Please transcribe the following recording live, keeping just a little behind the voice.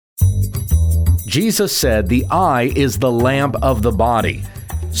Jesus said the eye is the lamp of the body.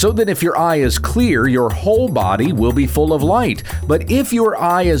 So that if your eye is clear, your whole body will be full of light. But if your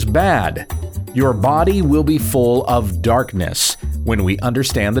eye is bad, your body will be full of darkness. When we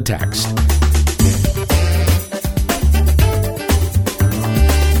understand the text.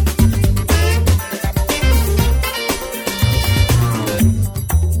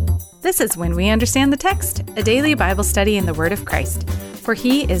 This is When We Understand the Text, a daily Bible study in the Word of Christ. For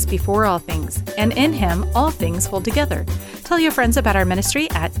He is before all things, and in Him all things hold together. Tell your friends about our ministry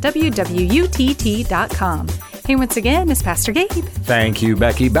at WWUTT.com. Hey, once again, it's Pastor Gabe. Thank you,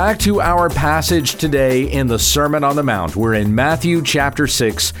 Becky. Back to our passage today in the Sermon on the Mount. We're in Matthew chapter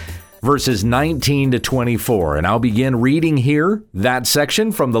 6, verses 19 to 24. And I'll begin reading here that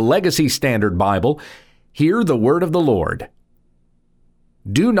section from the Legacy Standard Bible. Hear the word of the Lord.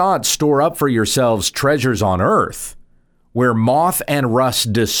 Do not store up for yourselves treasures on earth, where moth and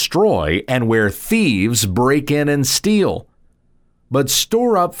rust destroy, and where thieves break in and steal. But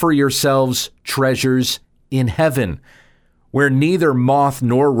store up for yourselves treasures in heaven, where neither moth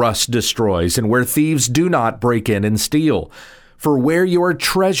nor rust destroys, and where thieves do not break in and steal. For where your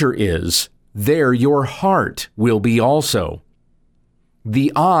treasure is, there your heart will be also.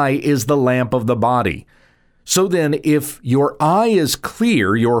 The eye is the lamp of the body. So then, if your eye is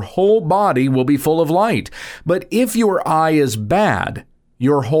clear, your whole body will be full of light. But if your eye is bad,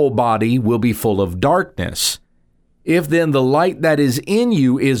 your whole body will be full of darkness. If then the light that is in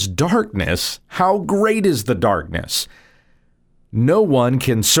you is darkness, how great is the darkness? No one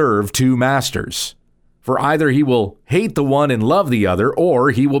can serve two masters, for either he will hate the one and love the other, or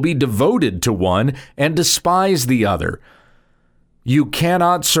he will be devoted to one and despise the other. You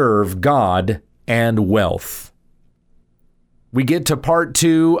cannot serve God and wealth. We get to part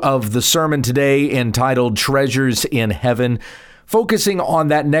 2 of the sermon today entitled Treasures in Heaven, focusing on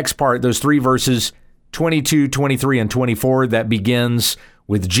that next part, those 3 verses, 22, 23, and 24, that begins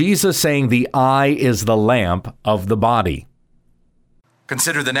with Jesus saying the eye is the lamp of the body.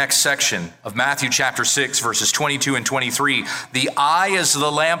 Consider the next section of Matthew chapter 6, verses 22 and 23. The eye is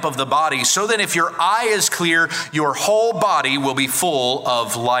the lamp of the body, so that if your eye is clear, your whole body will be full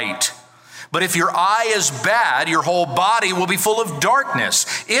of light. But if your eye is bad, your whole body will be full of darkness.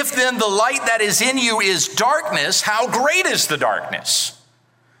 If then the light that is in you is darkness, how great is the darkness?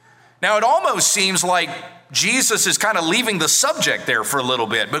 Now, it almost seems like Jesus is kind of leaving the subject there for a little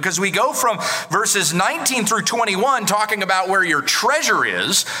bit, because we go from verses 19 through 21 talking about where your treasure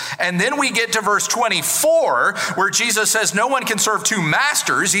is, and then we get to verse 24 where Jesus says no one can serve two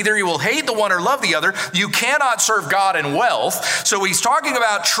masters. Either you will hate the one or love the other. You cannot serve God and wealth. So he's talking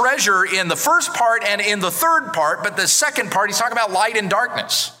about treasure in the first part and in the third part, but the second part he's talking about light and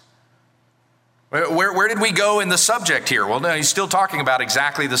darkness. Where did we go in the subject here? Well, no, he's still talking about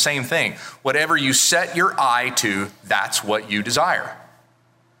exactly the same thing. Whatever you set your eye to, that's what you desire.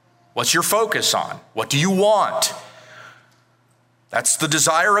 What's your focus on? What do you want? That's the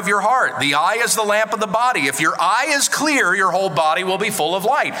desire of your heart. The eye is the lamp of the body. If your eye is clear, your whole body will be full of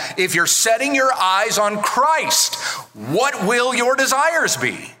light. If you're setting your eyes on Christ, what will your desires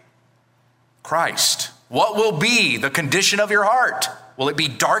be? Christ. What will be the condition of your heart? Will it be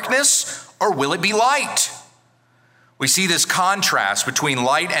darkness? Or will it be light? We see this contrast between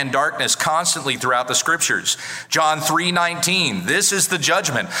light and darkness constantly throughout the scriptures. John 3:19, this is the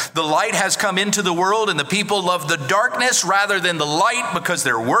judgment. The light has come into the world, and the people loved the darkness rather than the light because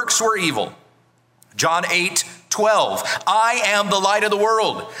their works were evil. John 8:12, I am the light of the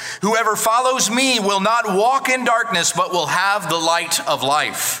world. Whoever follows me will not walk in darkness, but will have the light of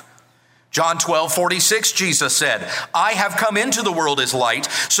life. John 12:46, Jesus said, I have come into the world as light,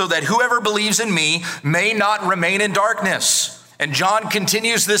 so that whoever believes in me may not remain in darkness. And John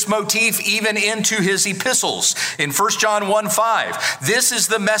continues this motif even into his epistles. In 1 John 1:5, this is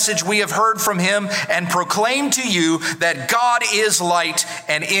the message we have heard from him and proclaim to you, that God is light,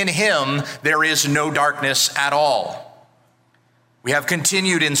 and in him there is no darkness at all. We have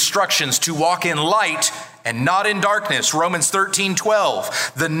continued instructions to walk in light and not in darkness. Romans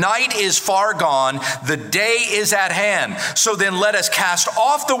 13:12. The night is far gone, the day is at hand. So then let us cast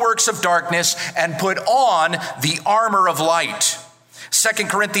off the works of darkness and put on the armor of light. 2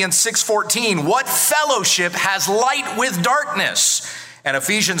 Corinthians 6:14. What fellowship has light with darkness? And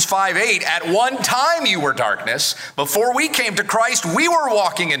Ephesians 5:8, at one time you were darkness. Before we came to Christ, we were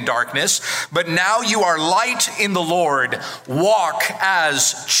walking in darkness, but now you are light in the Lord. Walk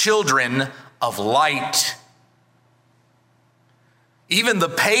as children of light. Even the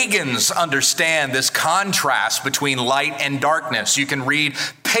pagans understand this contrast between light and darkness. You can read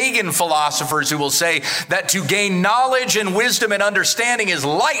pagan philosophers who will say that to gain knowledge and wisdom and understanding is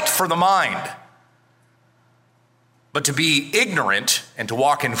light for the mind. But to be ignorant and to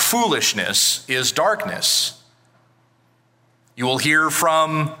walk in foolishness is darkness. You will hear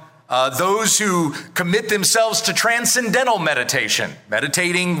from those who commit themselves to transcendental meditation,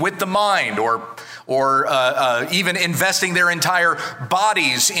 meditating with the mind, or even investing their entire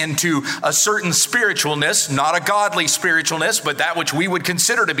bodies into a certain spiritualness, not a godly spiritualness, but that which we would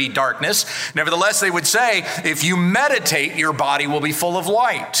consider to be darkness. Nevertheless, they would say, if you meditate, your body will be full of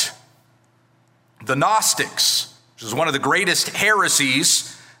light. The Gnostics, which is one of the greatest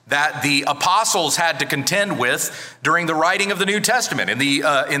heresies that the apostles had to contend with during the writing of the New Testament, in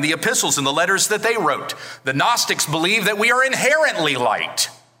the epistles and the letters that they wrote. The Gnostics believe that we are inherently light.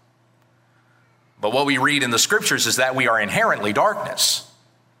 But what we read in the scriptures is that we are inherently darkness.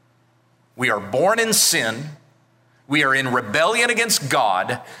 We are born in sin. We are in rebellion against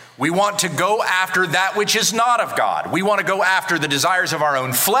God. We want to go after that which is not of God. We want to go after the desires of our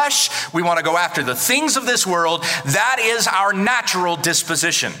own flesh. We want to go after the things of this world. That is our natural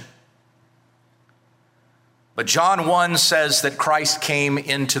disposition. But John 1 says that Christ came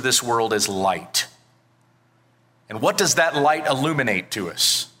into this world as light. And what does that light illuminate to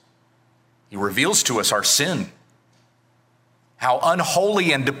us? He reveals to us our sin, how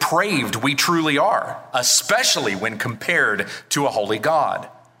unholy and depraved we truly are, especially when compared to a holy God.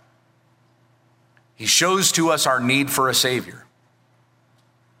 He shows to us our need for a Savior.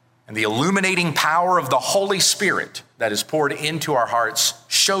 And the illuminating power of the Holy Spirit that is poured into our hearts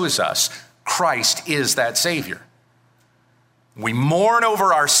shows us Christ is that Savior. We mourn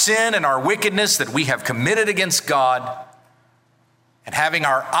over our sin and our wickedness that we have committed against God, and having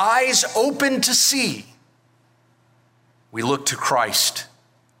our eyes open to see, we look to Christ,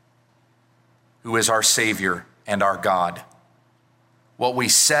 who is our Savior and our God. What we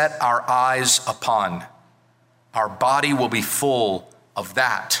set our eyes upon, our body will be full of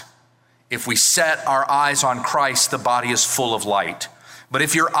that. If we set our eyes on Christ, the body is full of light. But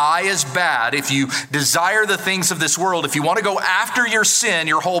if your eye is bad, if you desire the things of this world, if you want to go after your sin,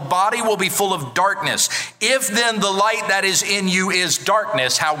 your whole body will be full of darkness. If then the light that is in you is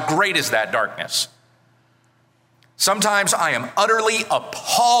darkness, how great is that darkness? Sometimes I am utterly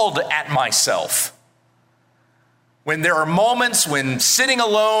appalled at myself when there are moments when sitting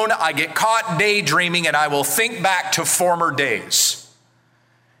alone, I get caught daydreaming and I will think back to former days.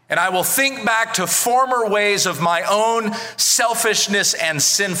 And I will think back to former ways of my own selfishness and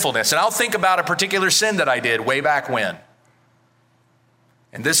sinfulness. And I'll think about a particular sin that I did way back when.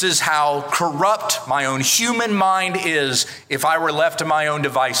 And this is how corrupt my own human mind is if I were left to my own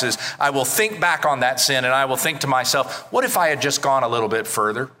devices. I will think back on that sin and I will think to myself, what if I had just gone a little bit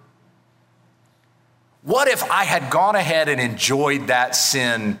further? What if I had gone ahead and enjoyed that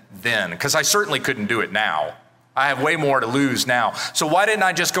sin then? Because I certainly couldn't do it now. I have way more to lose now. So why didn't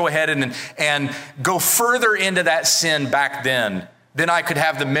I just go ahead and go further into that sin back then? Then I could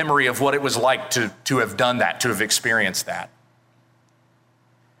have the memory of what it was like to have done that, to have experienced that.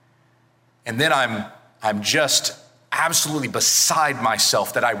 And then I'm just absolutely beside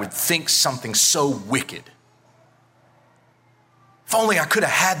myself that I would think something so wicked. If only I could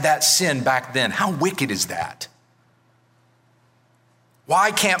have had that sin back then. How wicked is that?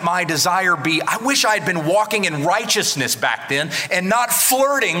 Why can't my desire be, I wish I had been walking in righteousness back then and not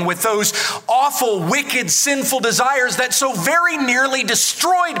flirting with those awful, wicked, sinful desires that so very nearly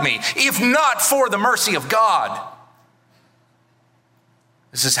destroyed me, if not for the mercy of God.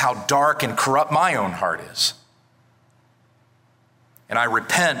 This is how dark and corrupt my own heart is. And I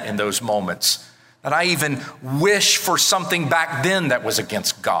repent in those moments that I even wish for something back then that was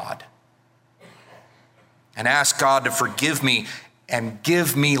against God. And ask God to forgive me and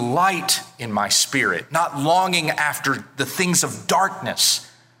give me light in my spirit, not longing after the things of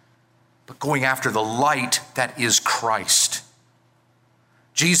darkness, but going after the light that is Christ.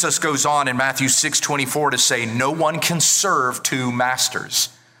 Jesus goes on in Matthew 6:24 to say, no one can serve two masters.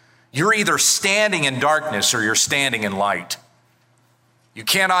 You're either standing in darkness or you're standing in light. You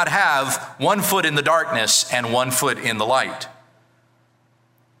cannot have one foot in the darkness and one foot in the light.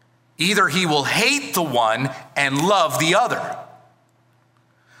 Either he will hate the one and love the other,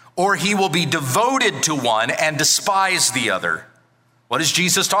 or he will be devoted to one and despise the other. What is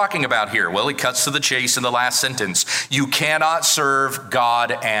Jesus talking about here? Well, he cuts to the chase in the last sentence. You cannot serve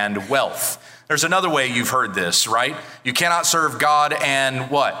God and wealth. There's another way you've heard this, right? You cannot serve God and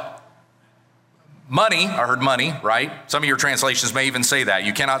what? Money. I heard money, right? Some of your translations may even say that.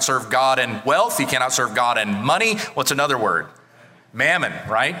 You cannot serve God and wealth. You cannot serve God and money. What's another word? Mammon,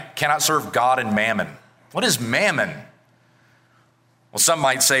 right? Cannot serve God and mammon. What is mammon? Well, some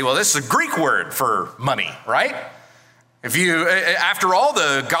might say, well, this is a Greek word for money, right? After all,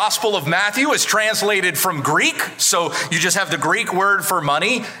 the Gospel of Matthew is translated from Greek, so you just have the Greek word for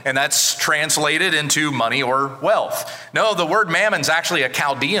money, and that's translated into money or wealth. No, the word mammon is actually a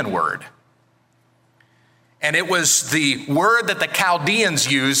Chaldean word. And it was the word that the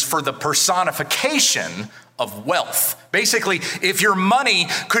Chaldeans used for the personification of wealth. Basically, if your money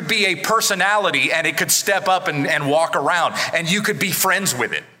could be a personality and it could step up and walk around, and you could be friends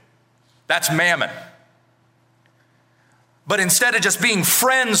with it, that's mammon. But instead of just being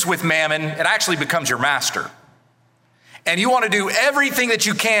friends with mammon, it actually becomes your master. And you want to do everything that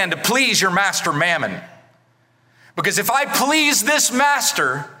you can to please your master mammon. Because if I please this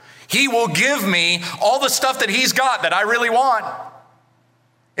master, he will give me all the stuff that he's got that I really want.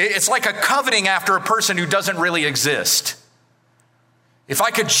 It's like a coveting after a person who doesn't really exist. If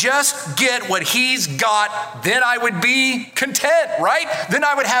I could just get what he's got, then I would be content, right? Then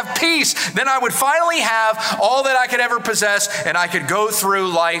I would have peace. Then I would finally have all that I could ever possess, and I could go through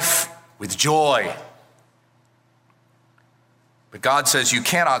life with joy. But God says you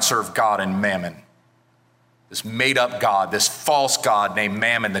cannot serve God and mammon. This made-up God, this false God named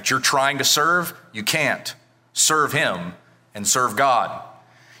Mammon that you're trying to serve, you can't serve him and serve God.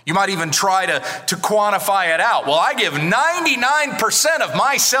 You might even try to quantify it out. Well, I give 99% of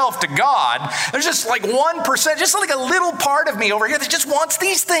myself to God. There's just like 1%, just like a little part of me over here that just wants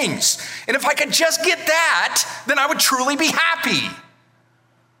these things. And if I could just get that, then I would truly be happy.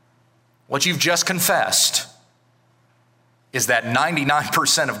 What you've just confessed is that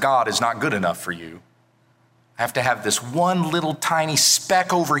 99% of God is not good enough for you. I have to have this one little tiny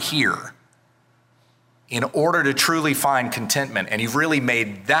speck over here in order to truly find contentment. And you've really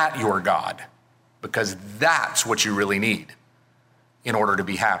made that your God, because that's what you really need in order to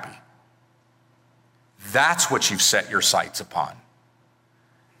be happy. That's what you've set your sights upon.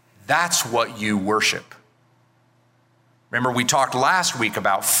 That's what you worship. Remember, we talked last week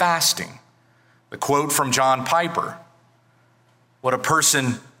about fasting. The quote from John Piper, what a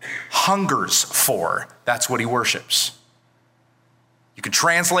person hungers for, that's what he worships. You could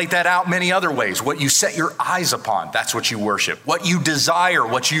translate that out many other ways. What you set your eyes upon, that's what you worship. What you desire,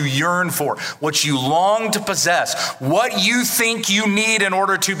 what you yearn for, what you long to possess, what you think you need in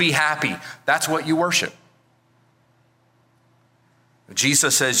order to be happy, that's what you worship.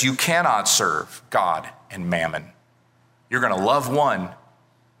 Jesus says you cannot serve God and mammon. You're going to love one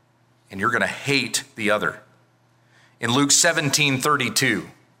and you're going to hate the other. In Luke 17:32,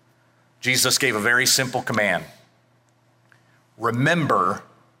 Jesus gave a very simple command. Remember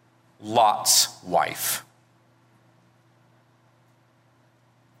Lot's wife.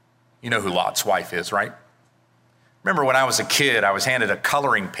 You know who Lot's wife is, right? Remember when I was a kid, I was handed a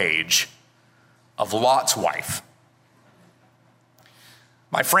coloring page of Lot's wife.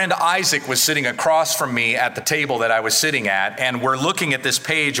 My friend Isaac was sitting across from me at the table that I was sitting at, and we're looking at this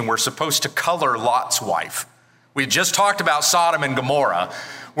page and we're supposed to color Lot's wife. We had just talked about Sodom and Gomorrah.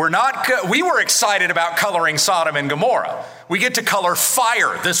 We were excited about coloring Sodom and Gomorrah. We get to color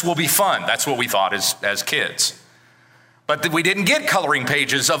fire. This will be fun. That's what we thought as kids. But we didn't get coloring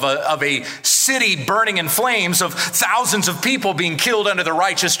pages of a city burning in flames, of thousands of people being killed under the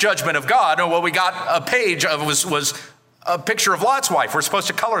righteous judgment of God. No, what we got a page of was a picture of Lot's wife. We're supposed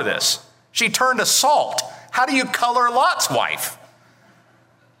to color this. She turned to salt. How do you color Lot's wife?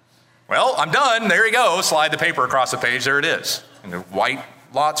 Well, I'm done. There you go. Slide the paper across the page. There it is. And the white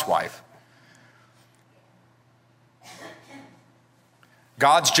Lot's wife.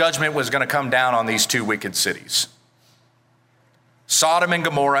 God's judgment was going to come down on these two wicked cities, Sodom and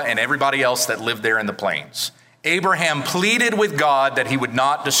Gomorrah and everybody else that lived there in the plains. Abraham pleaded with God that he would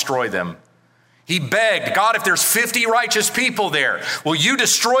not destroy them. He begged, God, if there's 50 righteous people there, will you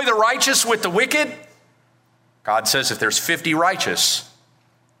destroy the righteous with the wicked? God says, if there's 50 righteous,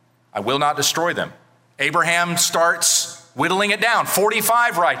 I will not destroy them. Abraham starts whittling it down.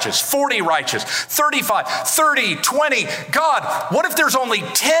 45 righteous, 40 righteous, 35, 30, 20. God, what if there's only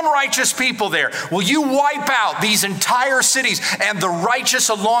 10 righteous people there? Will you wipe out these entire cities and the righteous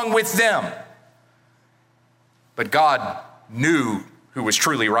along with them? But God knew who was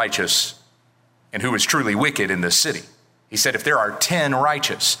truly righteous and who was truly wicked in this city. He said, if there are 10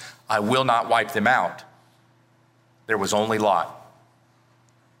 righteous, I will not wipe them out. There was only Lot.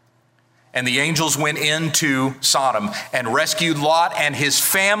 And the angels went into Sodom and rescued Lot and his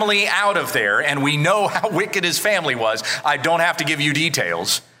family out of there. And we know how wicked his family was. I don't have to give you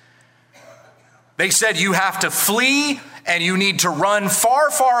details. They said, you have to flee and you need to run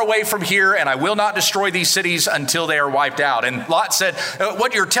far, far away from here, and I will not destroy these cities until they are wiped out. And Lot said,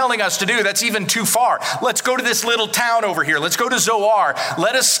 what you're telling us to do, that's even too far. Let's go to this little town over here. Let's go to Zoar.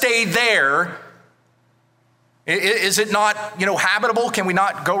 Let us stay there Is it not, habitable? Can we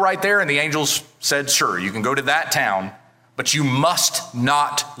not go right there? And the angels said, sure, you can go to that town, but you must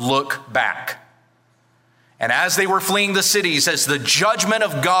not look back. And as they were fleeing the cities, as the judgment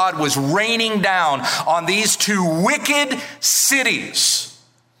of God was raining down on these two wicked cities,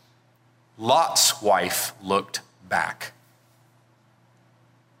 Lot's wife looked back.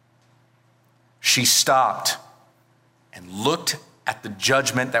 She stopped and looked at the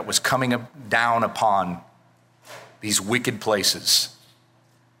judgment that was coming down upon these wicked places,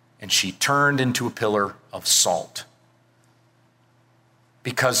 and she turned into a pillar of salt.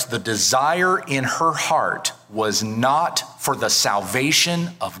 Because the desire in her heart was not for the salvation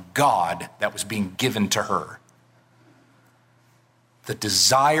of God that was being given to her. The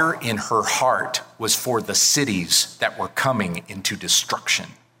desire in her heart was for the cities that were coming into destruction.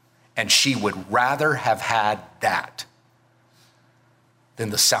 And she would rather have had that than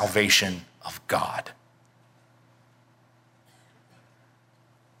the salvation of God.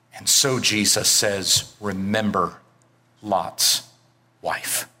 And so Jesus says, remember Lot's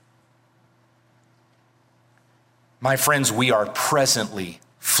wife. My friends, we are presently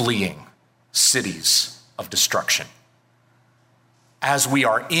fleeing cities of destruction. As we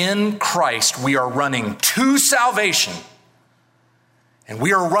are in Christ, we are running to salvation, and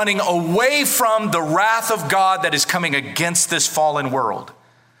we are running away from the wrath of God that is coming against this fallen world.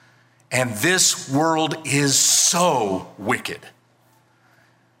 And this world is so wicked.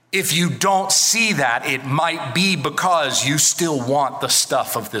 If you don't see that, it might be because you still want the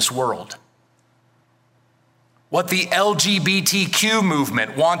stuff of this world. What the LGBTQ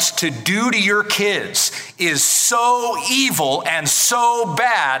movement wants to do to your kids is so evil and so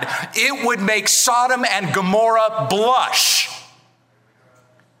bad, it would make Sodom and Gomorrah blush.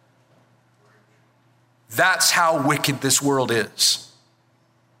 That's how wicked this world is.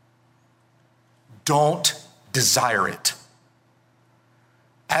 Don't desire it.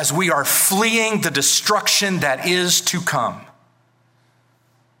 As we are fleeing the destruction that is to come,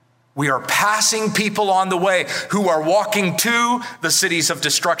 we are passing people on the way who are walking to the cities of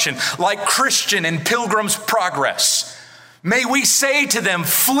destruction, like Christian in Pilgrim's Progress. May we say to them,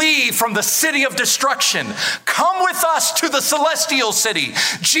 flee from the city of destruction. Come with us to the celestial city,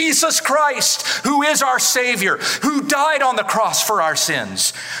 Jesus Christ, who is our Savior, who died on the cross for our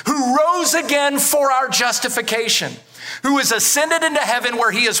sins, who rose again for our justification, who is ascended into heaven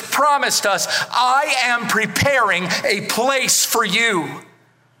where he has promised us, I am preparing a place for you.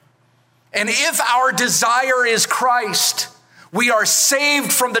 And if our desire is Christ, we are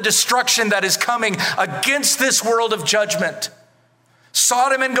saved from the destruction that is coming against this world of judgment.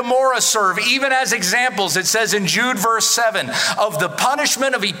 Sodom and Gomorrah serve even as examples, it says in Jude verse 7, of the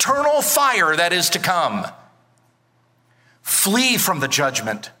punishment of eternal fire that is to come. Flee from the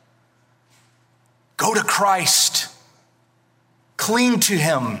judgment. Go to Christ. Cling to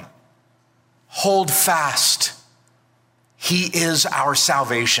him. Hold fast. He is our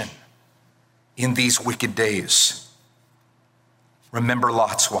salvation in these wicked days. Remember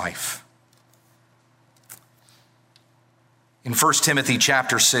Lot's wife. In 1 Timothy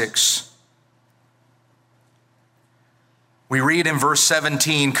chapter 6, we read in verse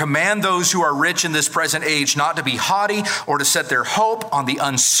 17, command those who are rich in this present age not to be haughty or to set their hope on the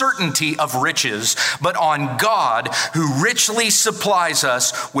uncertainty of riches, but on God who richly supplies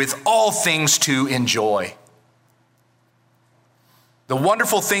us with all things to enjoy. The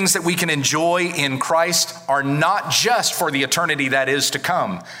wonderful things that we can enjoy in Christ are not just for the eternity that is to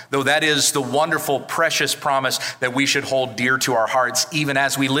come, though that is the wonderful, precious promise that we should hold dear to our hearts even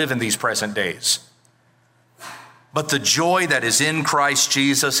as we live in these present days. But the joy that is in Christ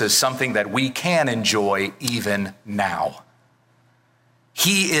Jesus is something that we can enjoy even now.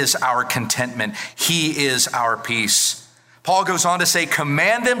 He is our contentment. He is our peace. Paul goes on to say,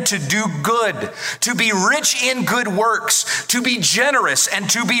 command them to do good, to be rich in good works, to be generous, and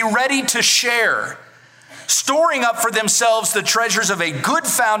to be ready to share, storing up for themselves the treasures of a good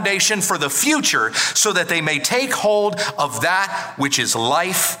foundation for the future, so that they may take hold of that which is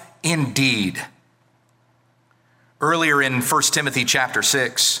life indeed. Earlier in 1 Timothy chapter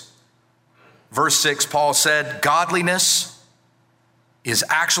 6, verse 6, Paul said, godliness is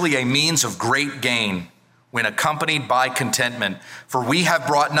actually a means of great gain when accompanied by contentment. For we have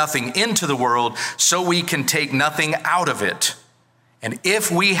brought nothing into the world, so we can take nothing out of it. And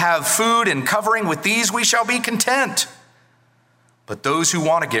if we have food and covering, with these we shall be content. But those who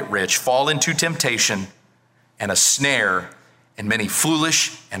want to get rich fall into temptation and a snare and many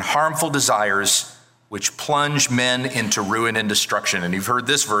foolish and harmful desires, which plunge men into ruin and destruction. And you've heard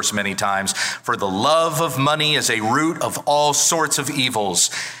this verse many times. For the love of money is a root of all sorts of evils,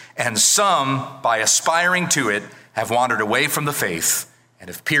 and some, by aspiring to it, have wandered away from the faith and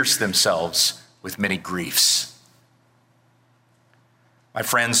have pierced themselves with many griefs. My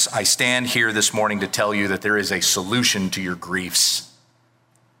friends, I stand here this morning to tell you that there is a solution to your griefs.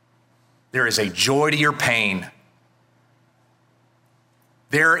 There is a joy to your pain.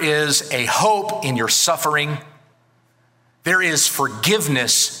 There is a hope in your suffering. There is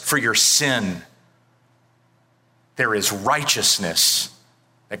forgiveness for your sin. There is righteousness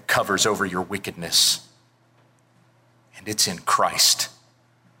that covers over your wickedness. And it's in Christ.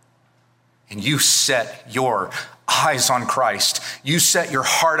 And you set your eyes on Christ. You set your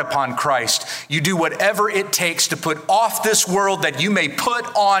heart upon Christ. You do whatever it takes to put off this world that you may put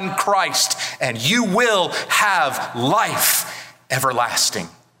on Christ, and you will have life everlasting.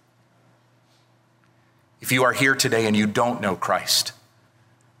 If you are here today and you don't know Christ,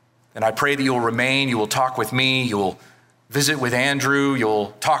 then I pray that you will remain, you will talk with me, you will visit with Andrew, you'll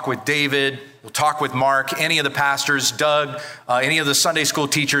talk with David, you'll talk with Mark, any of the pastors, Doug, any of the Sunday school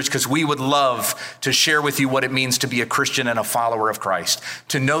teachers, because we would love to share with you what it means to be a Christian and a follower of Christ,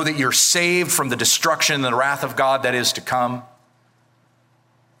 to know that you're saved from the destruction and the wrath of God that is to come,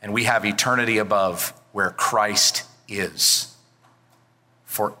 and we have eternity above where Christ is,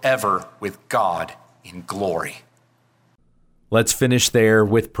 forever with God in glory. Let's finish there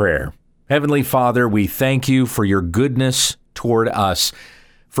with prayer. Heavenly Father, we thank you for your goodness toward us.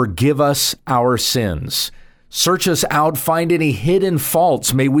 Forgive us our sins. Search us out, find any hidden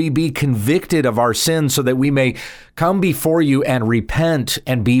faults. May we be convicted of our sins so that we may come before you and repent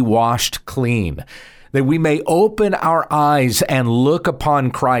and be washed clean. That we may open our eyes and look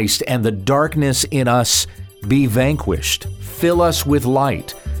upon Christ and the darkness in us be vanquished. Fill us with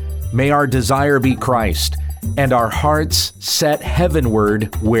light. May our desire be Christ and our hearts set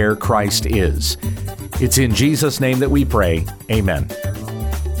heavenward where Christ is. It's in Jesus' name that we pray. Amen.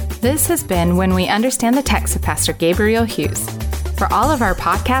 This has been When We Understand the Text with Pastor Gabriel Hughes. For all of our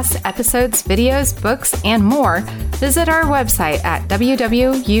podcasts, episodes, videos, books, and more, visit our website at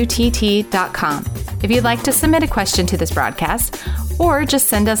WWUTT.com. If you'd like to submit a question to this broadcast, or just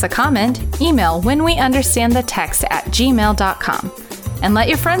send us a comment, email whenweunderstandthetext@gmail.com. And let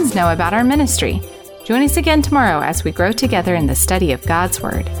your friends know about our ministry. Join us again tomorrow as we grow together in the study of God's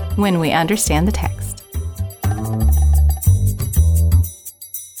Word, when we understand the text.